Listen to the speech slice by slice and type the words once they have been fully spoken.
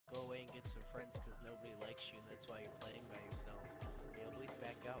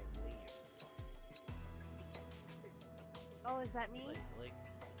Oh, is that me? Like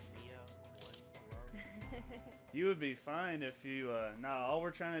Mia, one love. You would be fine if you. Nah, all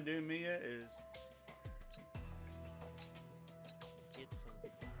we're trying to do, Mia, is Get some.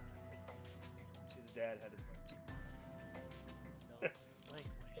 his dad had to. No, like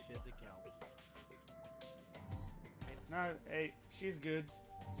my physicality. No, hey, she's good.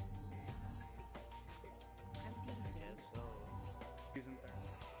 I'm I decent. guess so. She's in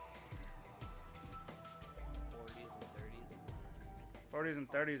 40s and 30s. 40s and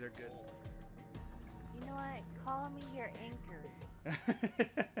 30s are good. You know what? Call me your anchor.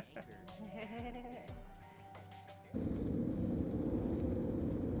 Anchor.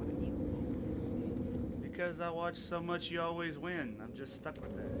 Why do you Because I watch so much You Always Win. I'm just stuck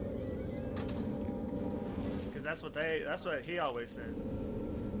with that. Because that's what he always says.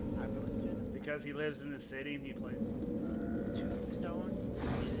 I really should. Because he lives in the city and he plays. Tombstone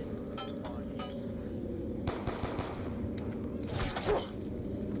is on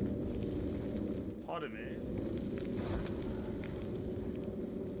Pardon me.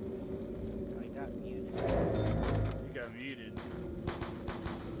 I got muted. You got muted.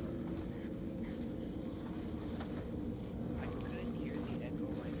 I couldn't hear the echo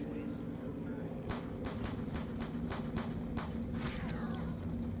of my voice.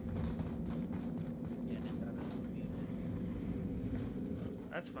 Yeah, and I was muted.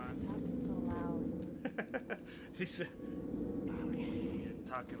 That's fine. Talking so loud. He said,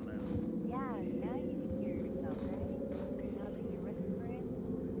 talking loud. Yeah, now you can hear yourself, right? Now that you're whispering.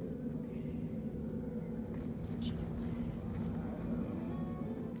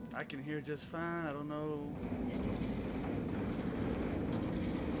 I can hear just fine. I don't know.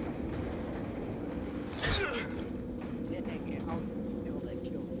 I'll steal that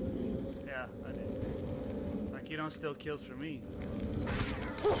kill. Yeah, I did. Like you don't steal kills from me.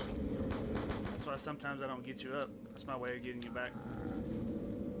 That's why sometimes I don't get you up. That's my way of getting you back.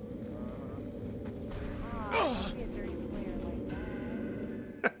 Oh, don't be a dirty player like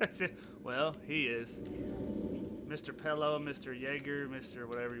that. Well, he is. Mr. Pello, Mr. Jaeger, Mr.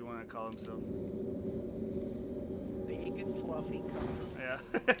 whatever you want to call himself. Big and fluffy. Yeah,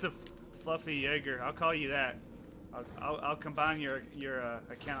 it's a fluffy Jaeger. I'll call you that. I'll combine your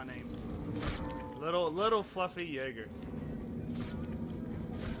account name. Little fluffy Jaeger.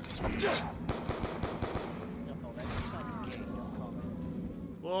 No, that sounds gay. Don't call me.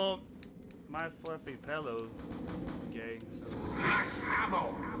 Well, my fluffy Pello gay. So.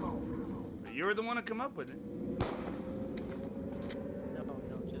 But you were the one to come up with it.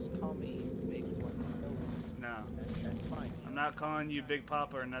 No, just call me Big Fluffy. No, That's fine. I'm not calling you Big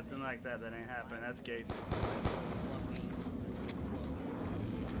Papa or nothing like that. That ain't happening. That's gay.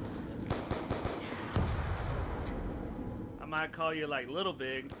 I might call you like Little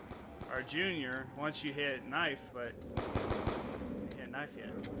Big or Junior once you hit knife, but you hit knife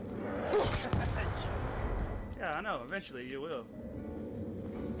yet. Yeah, I know. Eventually you will.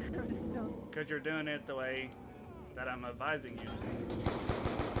 Because you're doing it the way that I'm advising you.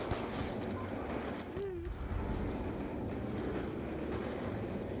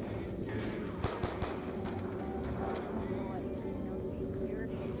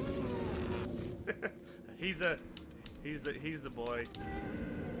 He's the boy.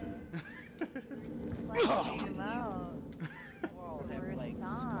 Like, him out. Well, The have word like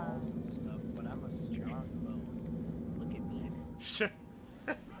song. small stuff, but I'm a strong bow. Look at me.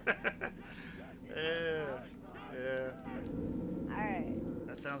 Yeah. Alright.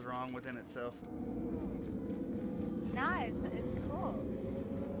 That sounds wrong within itself. Nah, it's cool.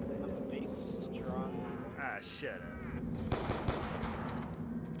 I'm a big, strong. Ah, shut up.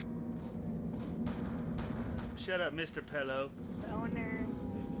 Shut up, Mr. Pello. Boner.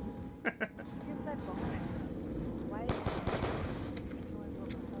 You just said boner. Why is anyone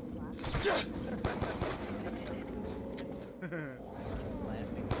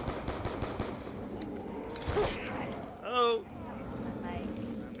Laughing. Oh! like,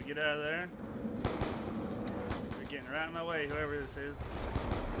 Time to get out of there. You're getting right in my way, whoever this is.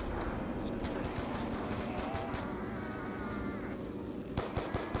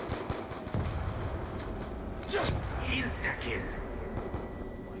 Insta-kill!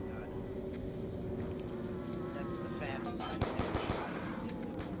 Oh my god. That's the fastest I've ever shot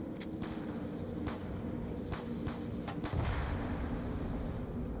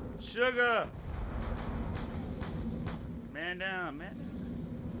at Sugar! Man down, man.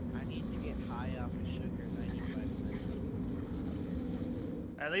 I need to get high off of sugar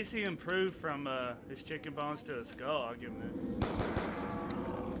 95%. At least he improved from his chicken bones to a skull. I'll give him that.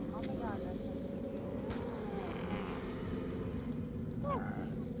 oh my god, that's so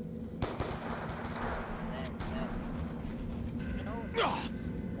That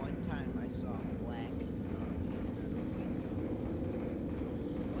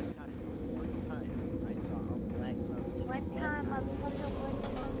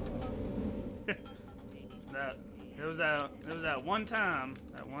There was that one time.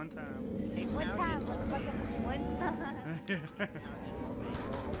 That one time. Hey, One now time, just- motherfucker. One time. now just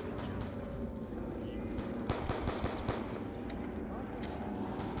open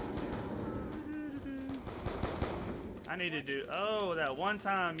I need to do. Oh, that one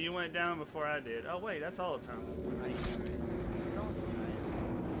time you went down before I did. Oh wait, that's all the time.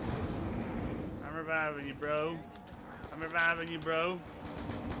 I'm reviving you, bro. I'm reviving you, bro.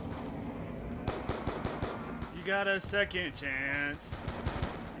 You got a second chance.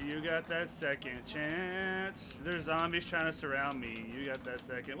 You got that second chance. There's zombies trying to surround me. You got that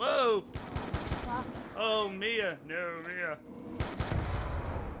second. Whoa! Oh, Mia. No, Mia.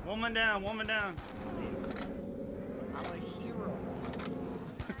 Woman down, woman down. I'm a hero.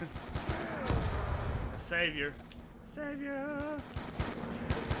 Savior. Savior.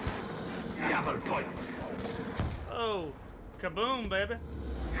 Double points. Oh, kaboom, baby.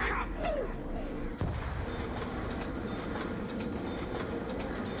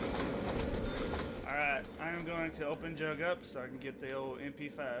 Alright, I am going to open Jug up so I can get the old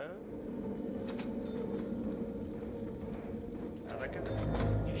MP5. I like it.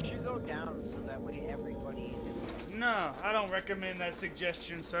 You should go down so that way everybody is. No, I don't recommend that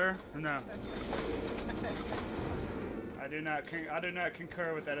suggestion, sir. No. I do not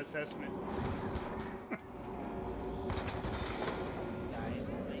concur with that assessment. Guys,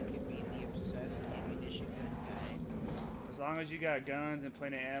 they could be the obsessed ammunition gun guy. As long as you got guns and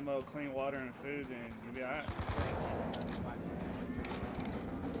plenty of ammo, clean water, and food, then you'll be alright.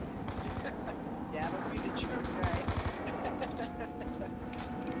 That'll be the truck guy.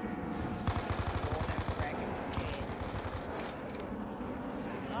 Won't have crack in cocaine.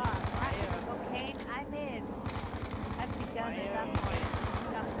 Ah, cocaine, I'm in. I've begun it up.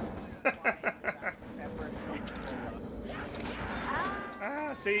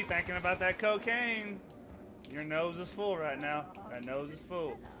 Ah, see, thinking about that cocaine. Your nose is full right now. That nose is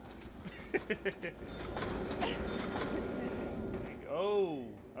full.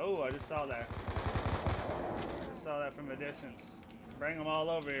 Oh, I just saw that. Just saw that from a distance. Bring them all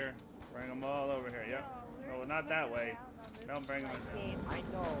over here. Bring them all over here. Yep. Oh, not that way. Don't bring them in. I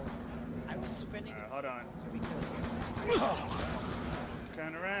know. I was spinning. Alright, hold on. Because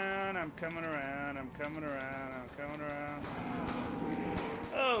Coming around, I'm coming around, I'm coming around, I'm coming around.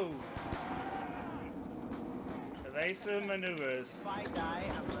 Oh! Evasive maneuvers. if I die,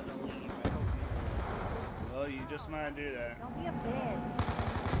 I'm gonna leave. I hope you Well, you just might do that. Don't be a bitch.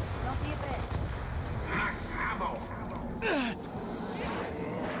 Don't be a bitch. Max ammo.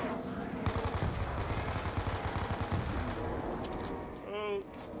 Oh!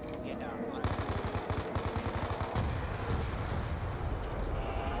 get down.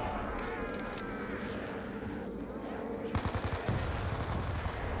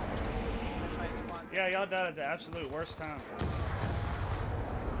 Yeah, y'all died at the absolute worst time.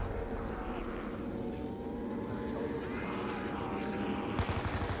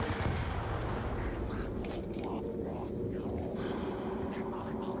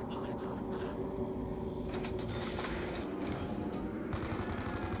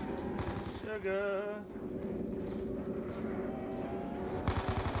 Sugar.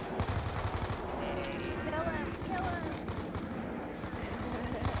 Kill him, kill him.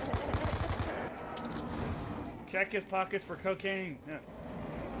 Check his pockets for cocaine. Yeah.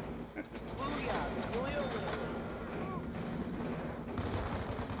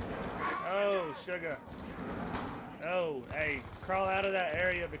 Oh, sugar. Oh, hey, crawl out of that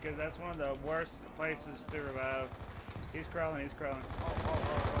area because that's one of the worst places to revive. He's crawling, he's crawling.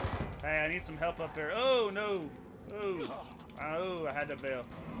 Hey, I need some help up there. Oh, no. Oh, oh, I had to bail.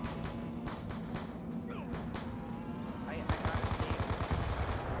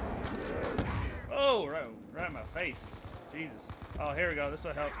 Oh, right in my face. Jesus. Oh, here we go. This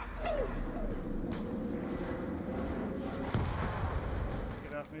will help.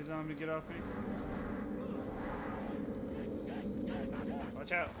 Get off me, zombie. Get off me.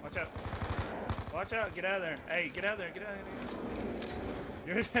 Watch out. Watch out. Watch out. Get out of there. Hey, get out of there. Get out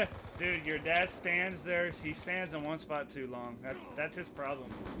of there. Dude, your dad stands there. He stands in one spot too long. That's his problem.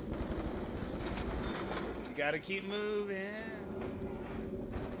 You gotta keep moving.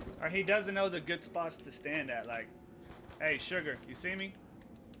 Or he doesn't know the good spots to stand at. Like, hey, Sugar, you see me?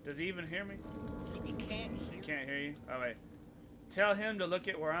 Does he even hear me? He can't He hear. can't hear you? Oh, wait. Tell him to look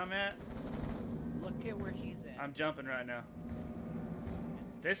at where I'm at. Look at where he's at. I'm jumping right now.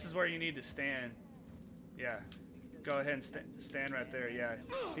 This is where you need to stand. Yeah. Go ahead and stand right there, yeah.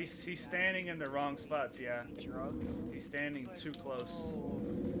 He's standing in the wrong spots, yeah. Drug. He's standing too close.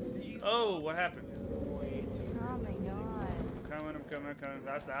 Oh, what happened? Oh my god. I'm coming.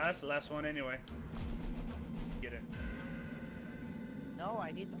 That's the last one anyway. Get it. No,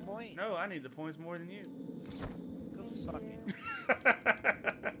 I need the point. No, I need the points more than you. Go suck it.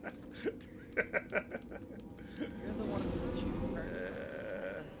 You're the one with the 2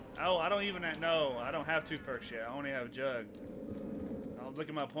 perks. Oh, I don't even no, I don't have 2 perks yet. I only have Jug. I'll look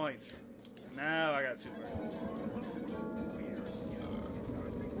at my points. Now I got 2 perks.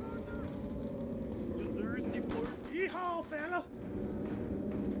 Yeehaw, fella!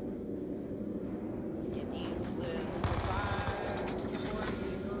 You need to live 5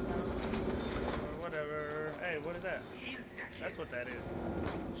 Or whatever. Hey, what is that? That's what that is.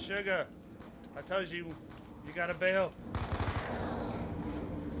 Sugar. I told you, you got a bail.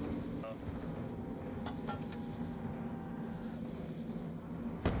 Oh.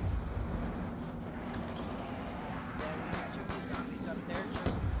 zombies up there, just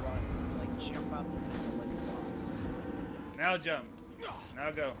run. Like, jump up and like a boss. Now jump.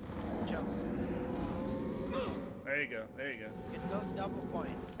 Now go. Jump. There you go. There you go. Get those double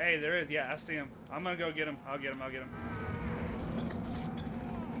points. Hey, there is. Yeah, I see him. I'm gonna go get him. I'll get him. I'll get him.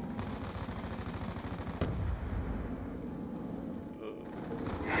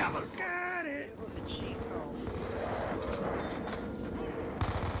 Got it. With the cheat code.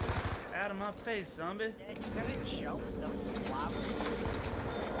 Out of my face, zombie. Yeah, you gotta jump the lava.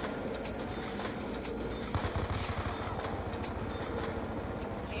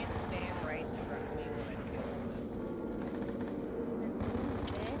 You can't stand right in front of me when I kill them.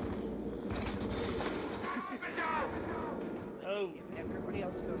 Oh. If everybody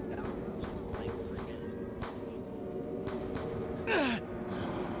else goes down, just like forget it.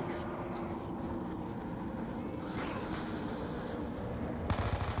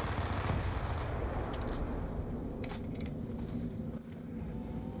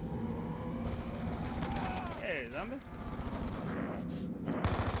 Hey, zombie.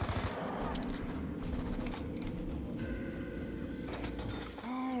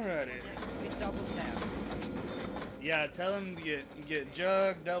 Alrighty. We double tap. Yeah, tell him to get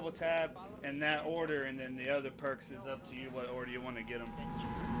Jug, double tap, in that order, and then the other perks is up to you what order you want to get them. Then you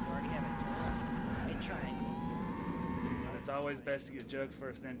already have it turned on. I tried. It's always best to get Jug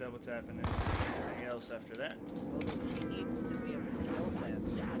first, then double tap, and then everything else after that. Well, she needs to be able to kill them. Go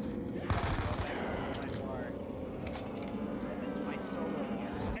back to my bar. That's my solo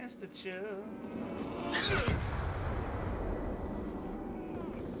here. Chance to chill.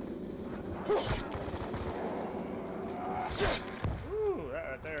 Ooh, that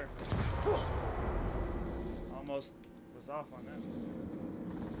right there. Almost was off on that.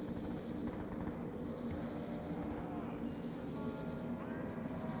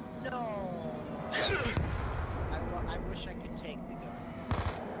 No! I wish I could take the gun.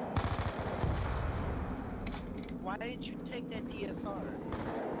 Why did you take that DSR?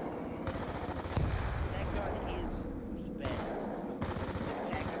 That gun is the best.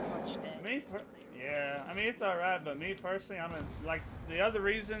 Pack a punch that. Yeah, I mean it's all right, but me personally, like the other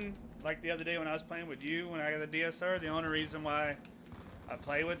reason, like the other day when I was playing with you when I got the DSR, the only reason why I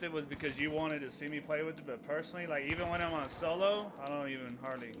play with it was because you wanted to see me play with it. But personally, like even when I'm on solo, I don't even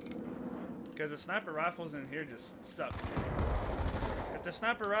hardly, because the sniper rifles in here just suck. If the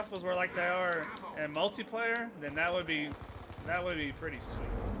sniper rifles were like they are in multiplayer, then that would be pretty sweet.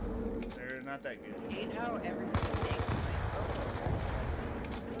 They're not that good. I hate how everybody thinks my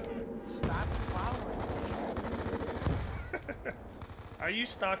solo. Stop following me. Are you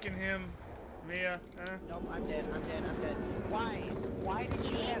stalking him, Mia? Huh? Nope, I'm dead. I'm dead. I'm dead. Why? Why did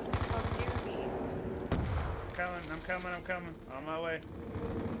you have to come near me? I'm coming. On my way.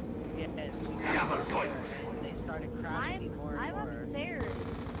 Yes. Double points. They started crashing more and I'm more. upstairs.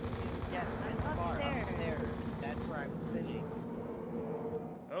 Yes, I'm far upstairs. upstairs. That's where I was sitting.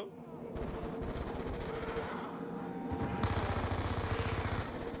 Oh.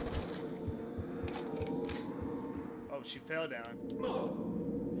 Oh, she fell down.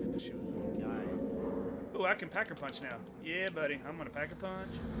 She was God. Oh, I can packer punch now. Yeah, buddy. I'm gonna packer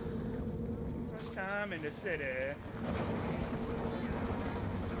punch. First time in the city.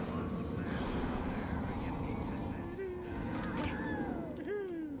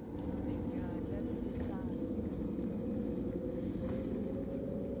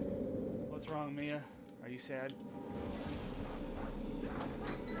 What's wrong, Mia? Are you sad?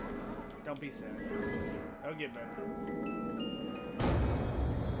 Don't be sad. It'll get better.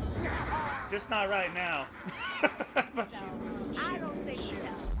 Just not right now. I don't think so.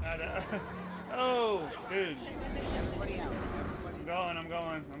 Oh, dude. Everybody out. Everybody.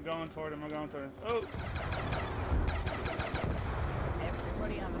 I'm going toward him. Oh.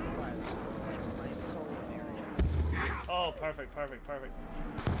 Everybody on the front. Like my solo area. Oh, perfect.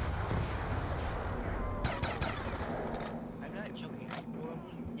 I'm not joking. I'm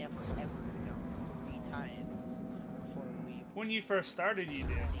When you first started, you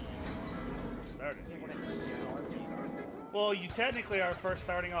did. Started. Well, you technically are first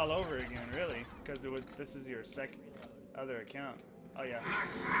starting all over again, really, because this is your second other account. Oh yeah.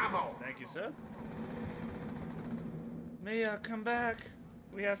 Max ammo. Thank you, sir. Mia, come back.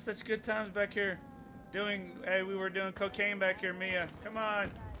 We had such good times back here. Hey, we were doing cocaine back here, Mia. Come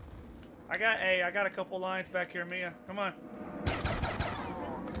on. I got a couple lines back here, Mia. Come on.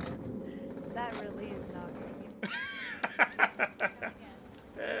 That really is not going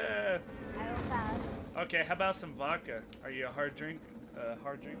Yeah. I don't pass. Okay, how about some vodka? Are you a hard drinker?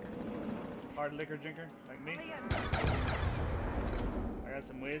 Hard liquor drinker like me? I got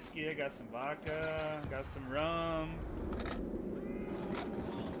some whiskey, I got some vodka, got some rum.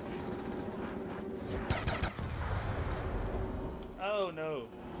 Oh no.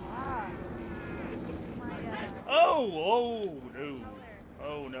 Ah. My, Oh no.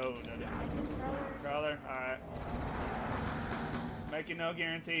 Oh no. Crawler, alright. Making no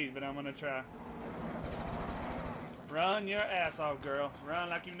guarantees, but I'm gonna try. Run your ass off, girl. Run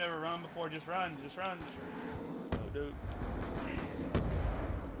like you've never run before. Just run. Just run. Oh, dude.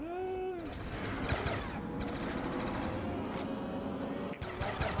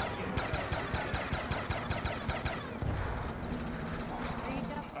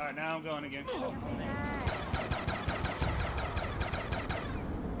 Alright, now I'm going again. Oh,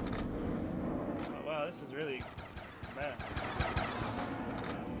 wow, this is really bad.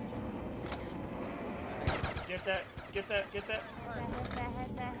 Get that. Get that. Get that. Hit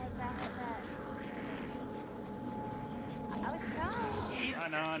that. I was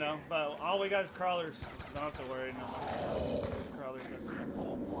trying. I know. But all we got is crawlers. Don't have to worry. No. Crawlers.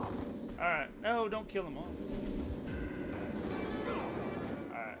 Alright. No, don't kill them all.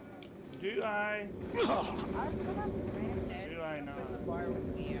 Alright. Do I not?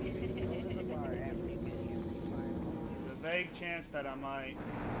 There's a vague chance that I might.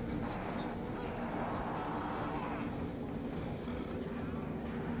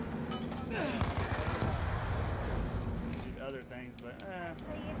 Do other things, but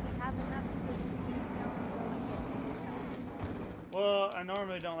well, I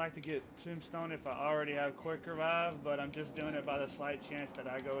normally don't like to get tombstone if I already have quick revive, but I'm just doing it by the slight chance that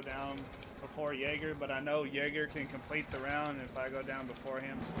I go down before Jaeger, but I know Jaeger can complete the round if I go down before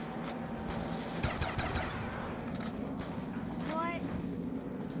him. You know what?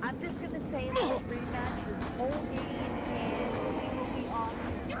 I'm just gonna say this rematch this whole game and it will be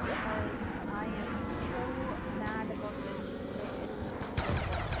awesome because I am so mad about this.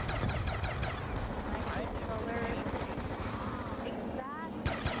 My controller.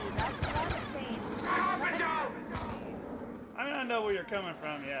 Exactly. That's what I'm saying. I mean, I know where you're coming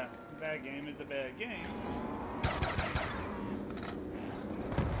from, yeah. Bad game is a bad game.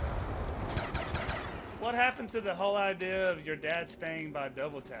 What happened to the whole idea of your dad staying by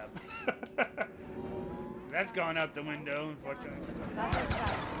double tap? That's gone out the window, unfortunately.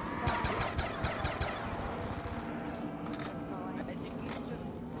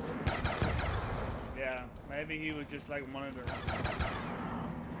 Yeah, maybe he was just like one of the...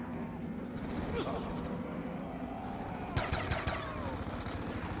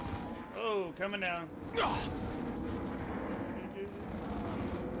 Oh, coming down.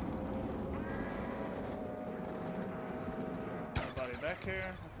 Nobody back here?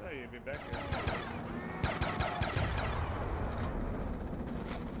 I thought you'd be back here.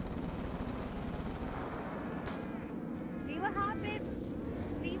 See what happened?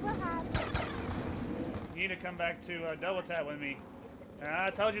 See what happened? You need to come back to double tap with me. I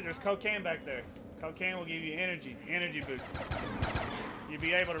told you there's cocaine back there. Cocaine will give you energy boost. You'll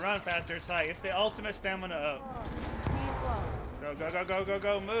be able to run faster. It's the ultimate stamina up.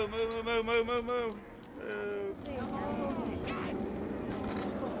 Go. Move.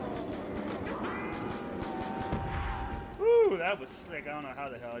 Woo, that was slick. I don't know how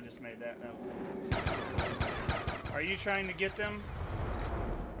the hell I just made that. Are you trying to get them?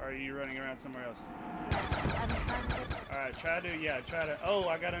 Or are you running around somewhere else? Alright, try to. Oh,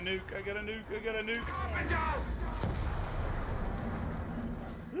 I got a nuke.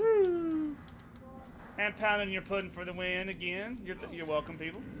 Woo! And pounding your pudding for the win again. You're welcome,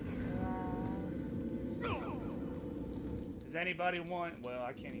 people. Does anybody want... Well,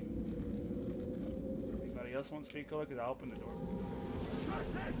 I can't even... Anybody else want to speak color? Because I'll open the door.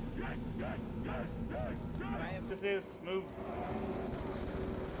 This is... Move.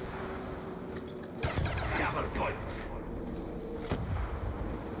 Double points.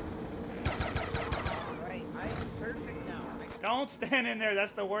 Alright, I'm perfect now. Don't stand in there.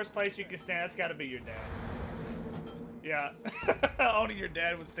 That's the worst place you can stand. That's got to be your dad. Yeah. Only your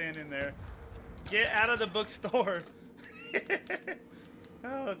dad would stand in there. Get out of the bookstore.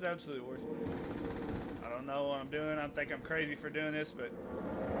 Oh, it's absolutely worse. I don't know what I'm doing. I think I'm crazy for doing this, but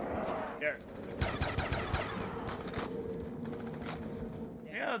here.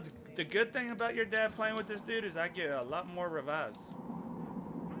 Yeah, the good thing about your dad playing with this dude is I get a lot more revives.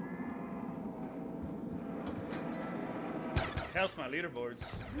 Helps my leaderboards.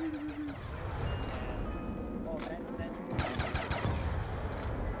 Oh, that's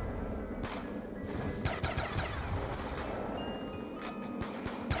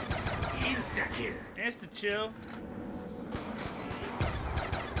Insta-kill. Insta chill.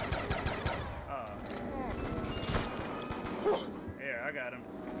 Here, I got him.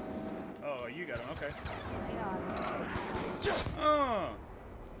 Oh, you got him. Okay.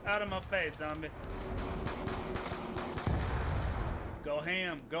 Out of my face, zombie. Go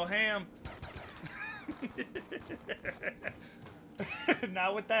ham. Go ham.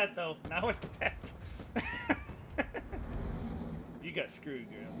 Not with that, though. Not with that. You got screwed,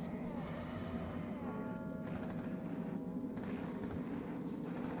 girl.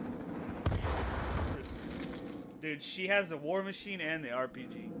 Dude, she has the war machine and the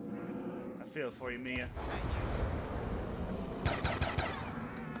RPG. I feel for you, Mia.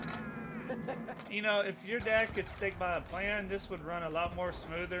 You know, if your dad could stick by a plan, this would run a lot more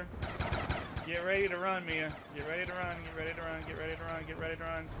smoother. Get ready to run, Mia. Get ready to run, get ready to run, get ready to run, get ready to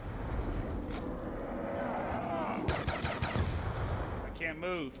run. I can't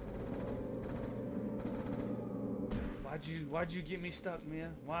move. Why'd you get me stuck,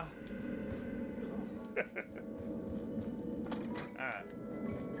 Mia? Why? Alright.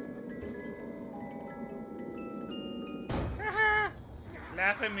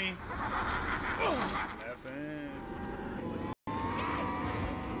 Laugh at me. Laughing.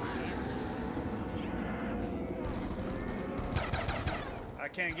 I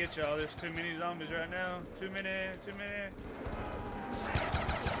can't get y'all. There's too many zombies right now. Too many.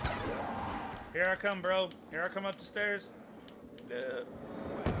 Here I come, bro. Here I come up the stairs.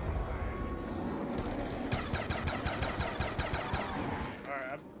 Alright,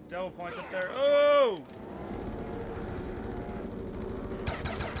 I've double points up there. Oh!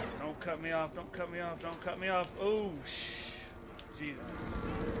 Don't cut me off. Don't cut me off. Don't cut me off. Oh, Jesus.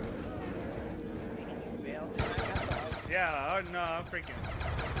 Yeah, no, I'm freaking.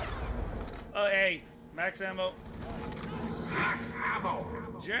 Oh, hey, max ammo. Max ammo.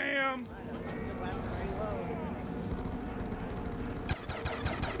 Jam.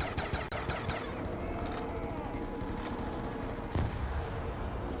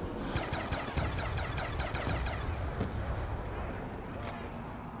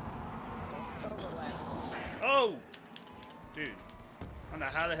 Oh, dude. I don't know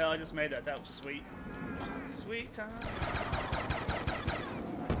how the hell I just made that. That was sweet. Sweet time.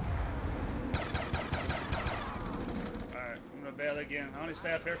 Alright, I'm gonna bail again. I only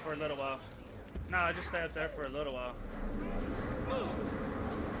stay up here for a little while. No, I just stay up there for a little while.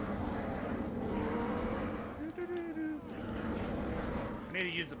 I need to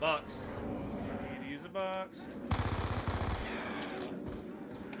use the box. I need to use the box.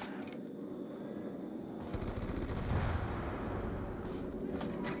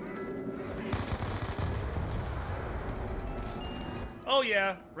 Oh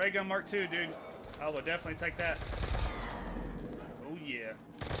yeah, ray gun Mark II, dude. I will definitely take that. Oh yeah.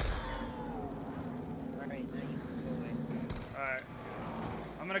 Alright.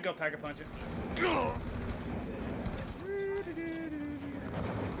 I'm gonna go pack a punch it.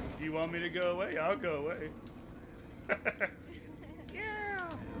 Do you want me to go away? I'll go away. Yeah.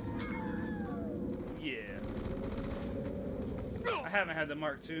 Yeah. I haven't had the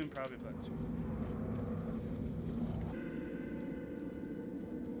Mark II in probably about 2.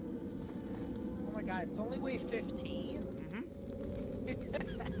 Oh my god, it's only weighs 15?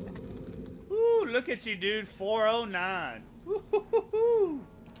 Woo, look at you, dude. 409. Woo-hoo-hoo-hoo.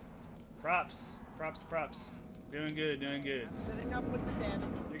 Props. Doing good, doing good. I'm sitting up with the dead.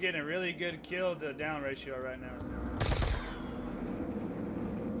 You're getting a really good kill to down ratio right now.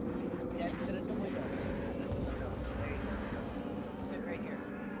 Yeah, sit at the window. There you go. Sit right here.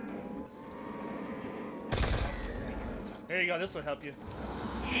 Here you go, this will help you.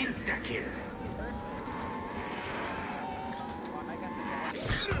 Insta-kill. I got the guy.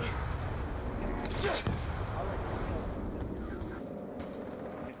 I'll let you go.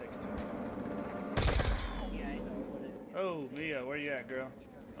 It takes 2. Yeah, I know what it is. Oh, Mia, where you at, girl?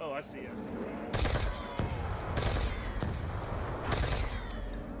 Oh, I see you.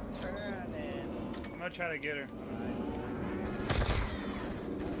 Turn in. I'm gonna try to get her.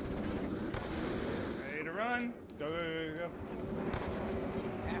 Ready to run? Go, go, go, go.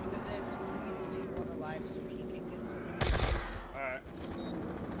 After this, we need to leave one alive so she can get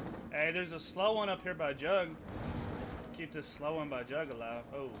Hey, there's a slow one up here by Jug. Keep this slow one by Jug alive.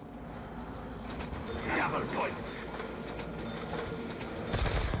 Oh. Double points.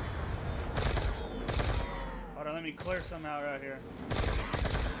 Hold on, let me clear some out right here.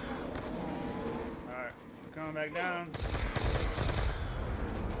 Alright, coming back down.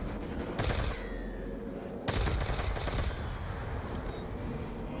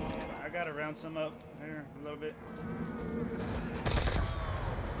 I gotta round some up here a little bit.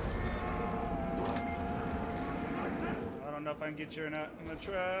 I don't know if I can get you or not. I'm gonna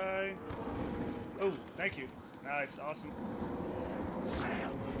try. Oh, thank you. Nice, awesome.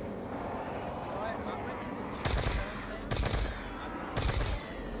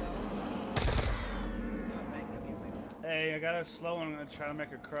 Hey, I got a slow one. I'm gonna try to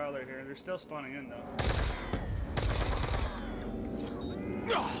make a crawler here. They're still spawning in though.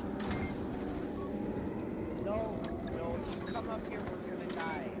 No, you come up here, we're gonna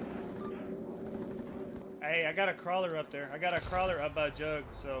die. Hey, I got a crawler up there. I got a crawler up by Jug,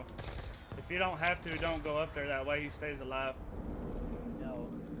 so if you don't have to, don't go up there. That way he stays alive. No.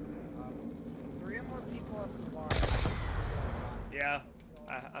 3 or more people up the bar. Yeah,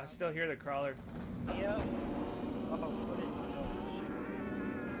 I still hear the crawler. Yep. Oh, put it.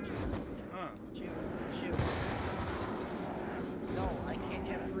 Huh. Shoot. No, I can't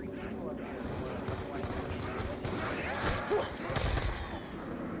have 3 people up here.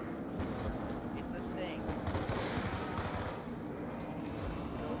 It's a thing.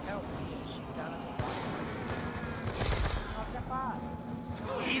 So help me. She's down at the bottom. Off the box.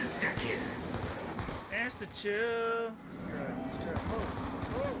 Insta-kill. Insta-chill.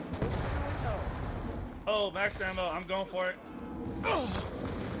 Oh, max ammo. I'm going for it.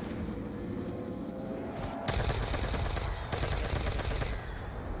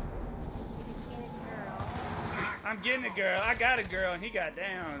 I'm getting a girl. I got a girl, and he got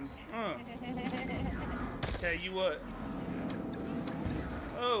down. Tell you what.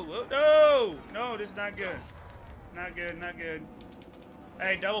 Oh, no! No, this is not good. Not good, not good.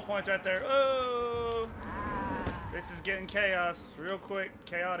 Hey, double points right there. Oh! This is getting chaos. Real quick.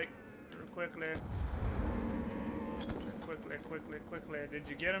 Chaotic. Real quickly. Quickly. Did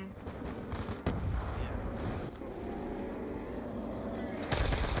you get him?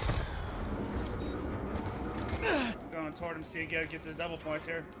 Going toward him, see you get the double points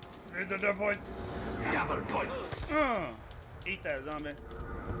here. Here's the double point. Double points. Eat that zombie.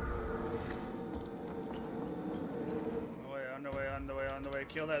 On the way.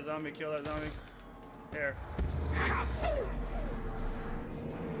 Kill that zombie. There.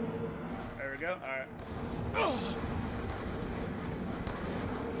 There we go. Alright.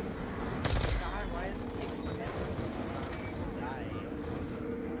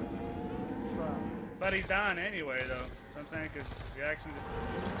 But he's dying anyway, though. Something because Jackson is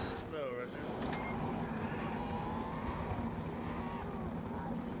slow right there.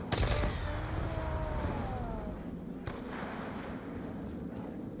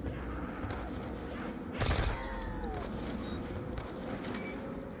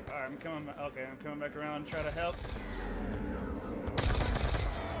 Alright, I'm coming back around and try to help.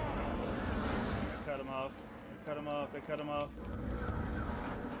 Cut him off.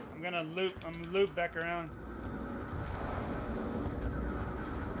 I'm gonna loop back around.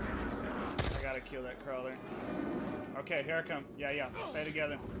 I gotta kill that crawler. Okay, here I come. Yeah. Stay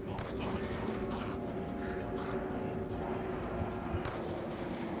together.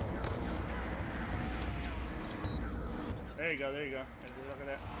 There you go. Look at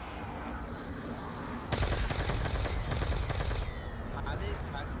that. How did you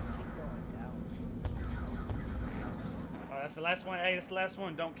keep going down? Oh, that's the last one. Hey, that's the last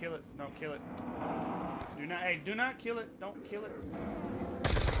one. Don't kill it. Do not kill it. Don't kill it.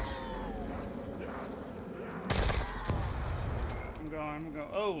 I'm going.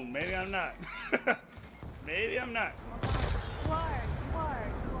 Oh, maybe I'm not. Maybe I'm not. You are.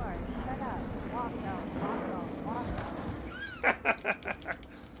 Shut up. Walk out.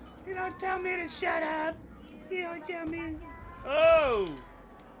 You don't tell me to shut up. You don't tell me. Oh!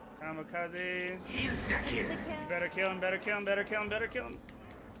 Kamikaze. Insta-kill. Better kill him. Did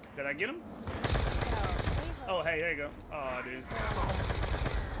I get him? Oh, hey, there you go. Oh, dude.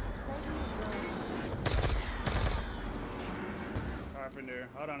 Carpenter.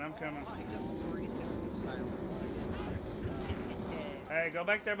 Hold on, I'm coming. Hey, go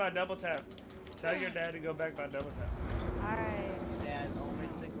back there by double tap. Tell your dad to go back by double tap. Alright. Dad, always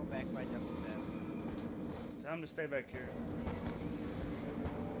say go back by double tap. Tell him to stay back here.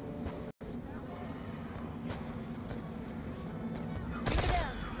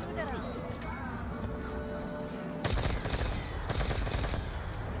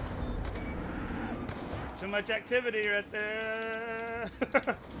 Too much activity right there.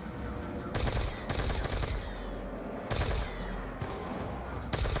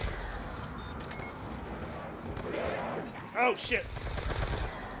 Oh shit!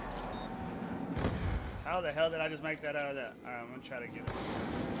 How the hell did I just make that out of that? Alright, I'm gonna try to get it.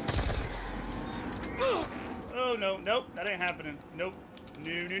 Oh no, nope, that ain't happening. Nope.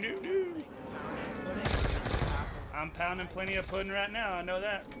 No. I'm pounding plenty of pudding right now, I know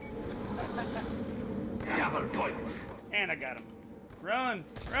that. Double points. And I got him. Run!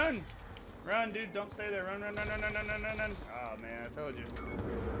 Run! Run, dude, don't stay there. Run. Oh man, I told you.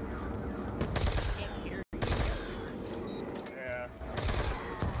 Yeah.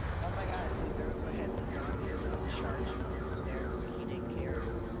 Oh my god, there was a head charge there. He didn't care.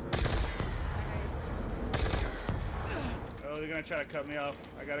 Oh, they're gonna try to cut me off.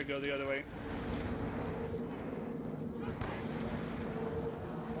 I gotta go the other way.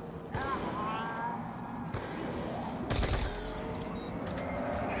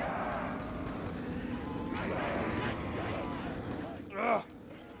 Ugh.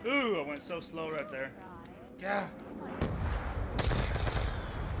 Ooh, I went so slow right there. Yeah.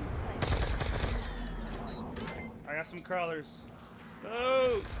 I got some crawlers.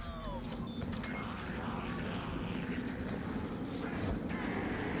 Oh!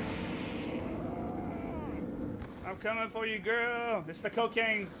 I'm coming for you, girl. It's the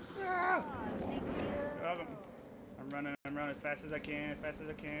cocaine. Ah. Oh, I'm running as fast as I can,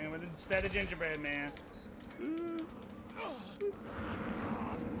 with a set of gingerbread man. Ooh.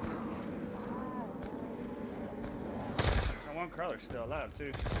 And one crawler's still alive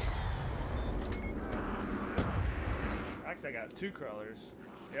too. Actually, I got 2 crawlers.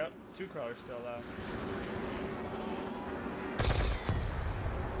 Yep, 2 crawlers still alive.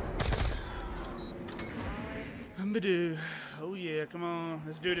 Badoo. Oh yeah, come on.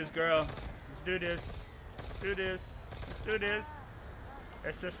 Let's do this, girl. Let's do this. Let's do this. Let's do this.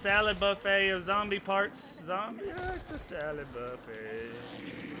 It's a salad buffet of zombie parts. Zombie, yeah, it's the salad buffet.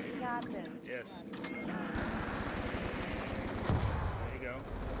 You got this. Yes. There you go.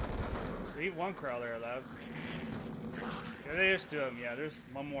 Leave one crawler alive. Yeah, there's 2 of them. Yeah, there's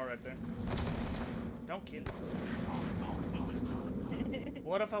one more right there. Don't kill it.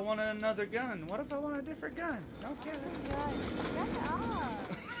 What if I wanted another gun? What if I want a different gun? Don't kill it. Shut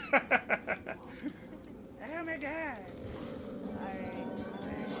up. Oh my god.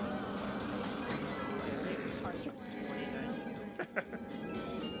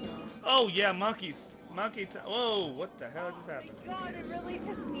 Oh yeah, monkeys. Whoa, what the hell just happened? Oh my god, it really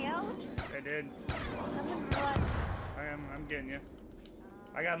pissed me out. It did. Someone run. I'm getting you.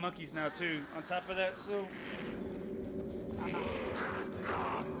 I got monkeys now too. On top of that, so.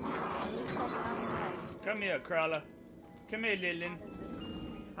 Come here, crawler. Come here, Lillian.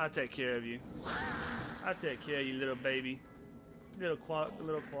 I'll take care of you. I'll take care of you, little baby. Little quadra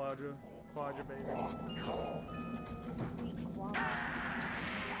baby.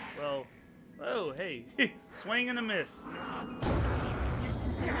 Well, oh, hey. Swing and a miss.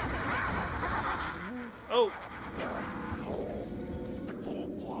 Oh.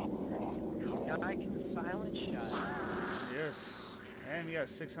 Guy gets a silent shot. Yes. And you got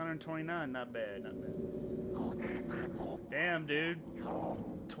 629. Not bad, not bad. Damn, dude.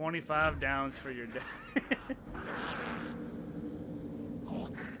 25 downs for your day.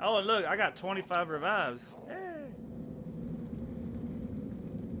 Oh, and look, I got 25 revives. Hey.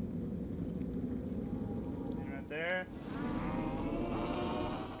 Right there.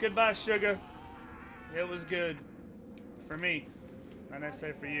 Goodbye, sugar. It was good. For me. And I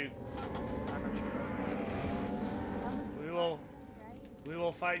say for you. We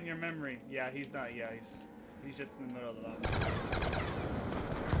will fight in your memory. Yeah, he's not. Yeah, he's just in the middle of the lava.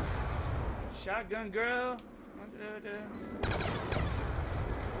 Shotgun girl.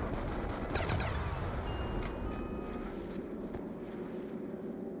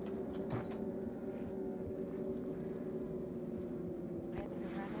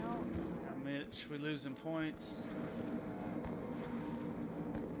 Mitch, we losing points.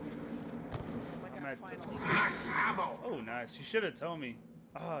 I'm at Max ammo. Oh, nice. You should have told me.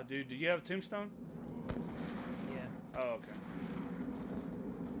 Oh, dude, do you have a tombstone? Yeah. Oh, okay.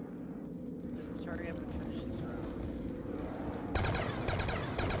 Sorry, I'm gonna finish this round.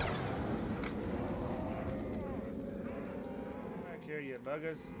 Back here, you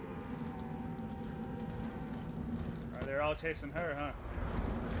buggers. Alright, they're all chasing her, huh?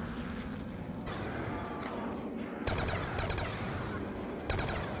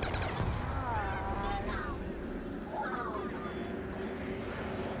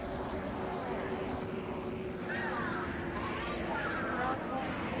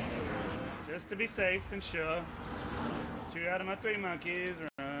 to be safe and sure. 2 out of my 3 monkeys.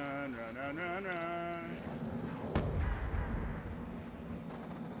 Run, run, run, run, run.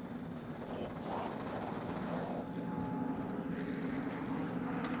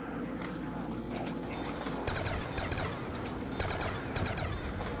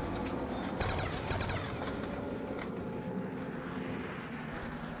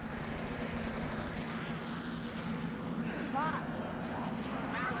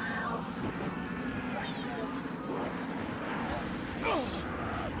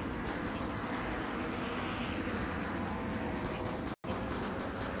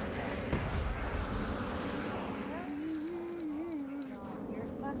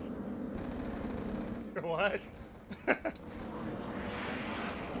 What?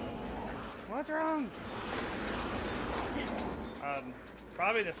 What's wrong?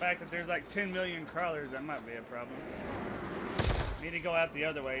 Probably the fact that there's like 10 million crawlers. That might be a problem. Need to go out the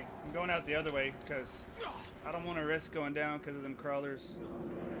other way. I'm going out the other way because I don't want to risk going down because of them crawlers.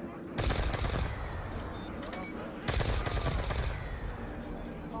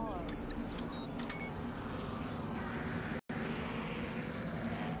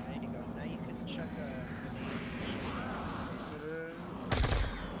 There you go. Now you can chuck a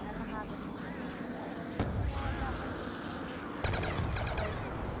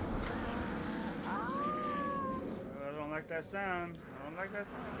I don't like that sound. I don't like that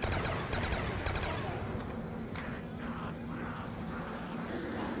sound.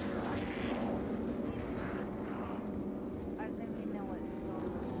 I think we know what's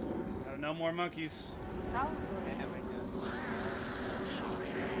going on. No more monkeys. Probably.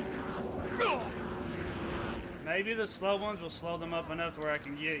 Maybe the slow ones will slow them up enough to where I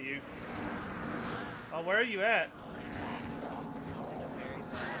can get you. Oh, where are you at?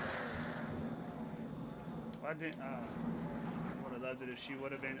 Why didn't? I would have loved it if she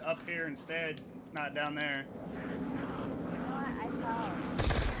would have been up here instead, not down there. You know what? I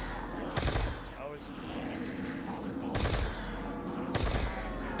saw. Always.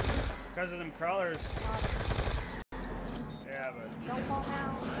 Because of them crawlers. Yeah, but. Don't fall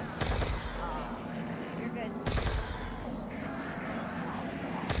now. You're good.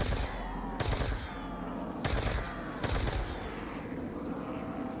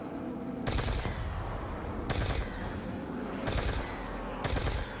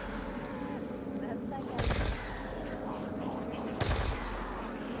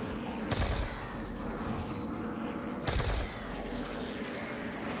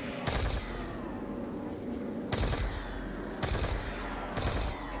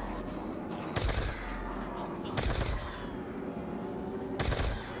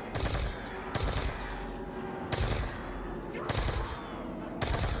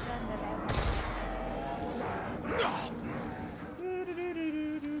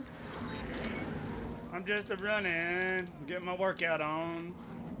 I'm just a running, getting my workout on.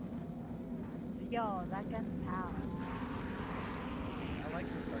 Yo, that gun's power. I like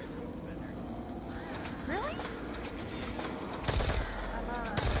the first one better. Really?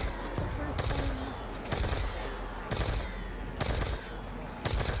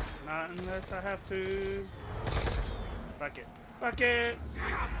 Not unless I have to. Fuck it. Fuck it!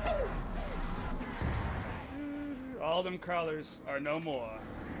 All them crawlers are no more.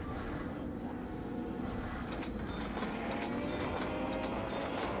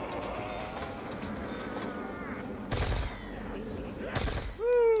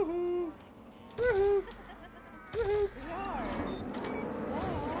 Woohoo! Woohoo! Woohoo!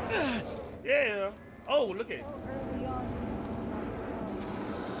 Yeah! Oh, look at it.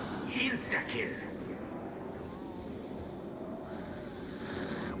 Insta-kill.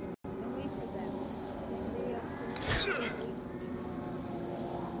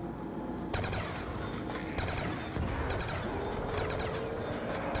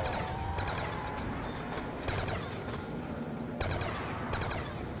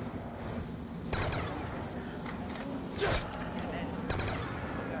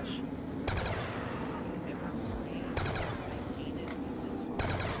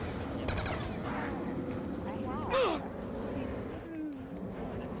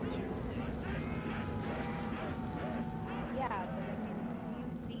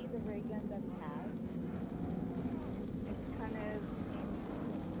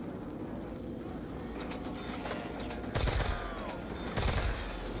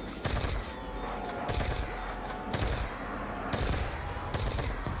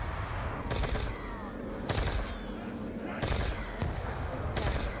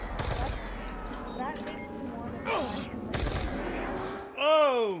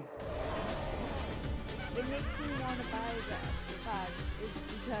 want to buy the box is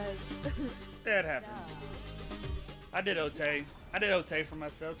because That happened. I did okay. I did okay for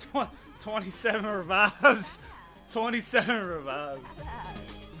myself. 27 revives. 27 revives.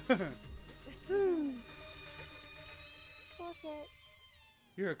 Bullshit.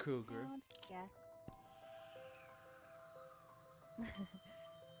 You're a cougar. Yeah.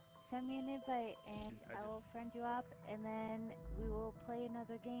 Send me an invite and I will friend you up, and then we will play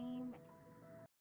another game